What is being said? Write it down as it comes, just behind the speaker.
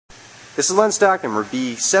This is Lenz stock number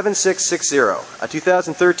B7660, a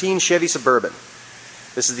 2013 Chevy Suburban.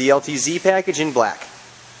 This is the LTZ package in black.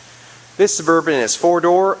 This Suburban is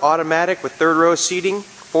 4-door, automatic with third row seating,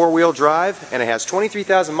 4-wheel drive, and it has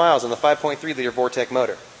 23,000 miles on the 5.3-liter Vortec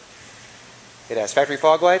motor. It has factory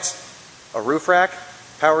fog lights, a roof rack,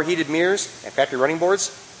 power heated mirrors, and factory running boards.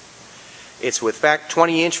 It's with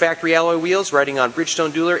 20-inch factory alloy wheels riding on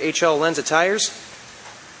Bridgestone Dueler HL Lenz tires.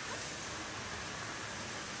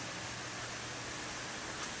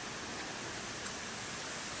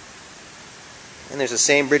 And there's the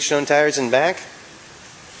same Bridgestone tires in back.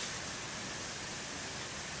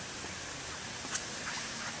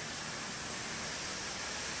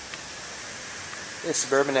 This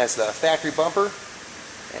Suburban has the factory bumper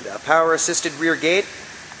and a power-assisted rear gate.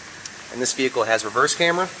 And this vehicle has reverse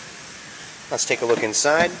camera. Let's take a look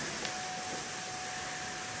inside.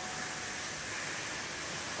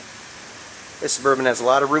 This Suburban has a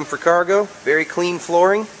lot of room for cargo, very clean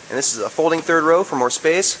flooring, and this is a folding third row for more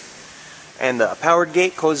space. And the powered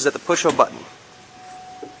gate closes at the push of a button.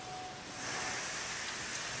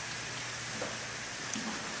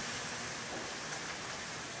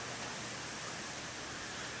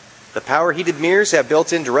 The power heated mirrors have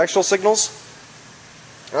built-in directional signals.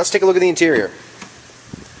 Now let's take a look at the interior.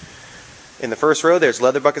 In the first row there's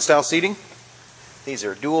leather bucket style seating. These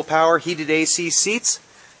are dual power heated AC seats,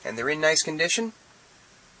 and they're in nice condition.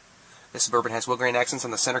 This Suburban has wood grain accents on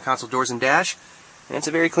the center console doors and dash. And it's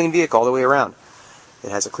a very clean vehicle all the way around.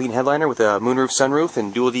 It has a clean headliner with a moonroof sunroof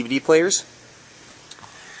and dual DVD players.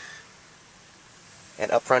 And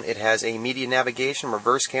up front it has a media navigation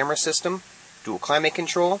reverse camera system, dual climate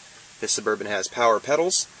control. This Suburban has power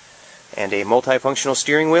pedals and a multifunctional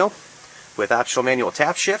steering wheel with optional manual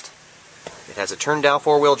tap shift. It has a turn down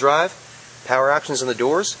 4-wheel drive, power options on the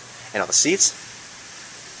doors and on the seats.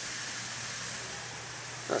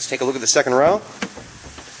 Let's take a look at the second row.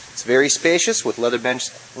 It's very spacious with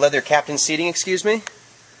leather captain seating, These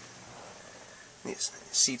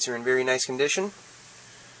seats are in very nice condition.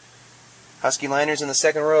 Husky liners in the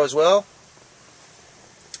second row as well.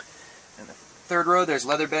 In the third row there's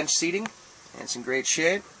leather bench seating, and it's in great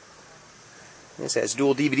shape. This has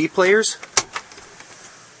dual DVD players.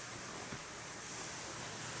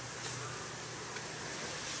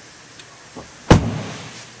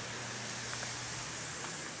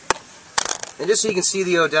 And just so you can see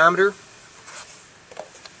the odometer,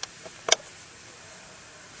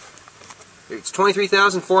 it's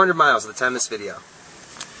 23,400 miles at the time of this video.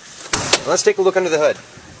 Now let's take a look under the hood.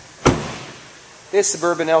 This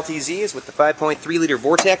Suburban LTZ is with the 5.3-liter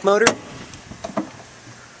Vortec motor.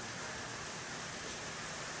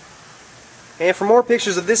 And for more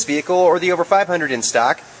pictures of this vehicle or the over 500 in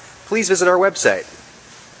stock, please visit our website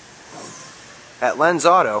at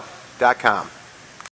lenzauto.com.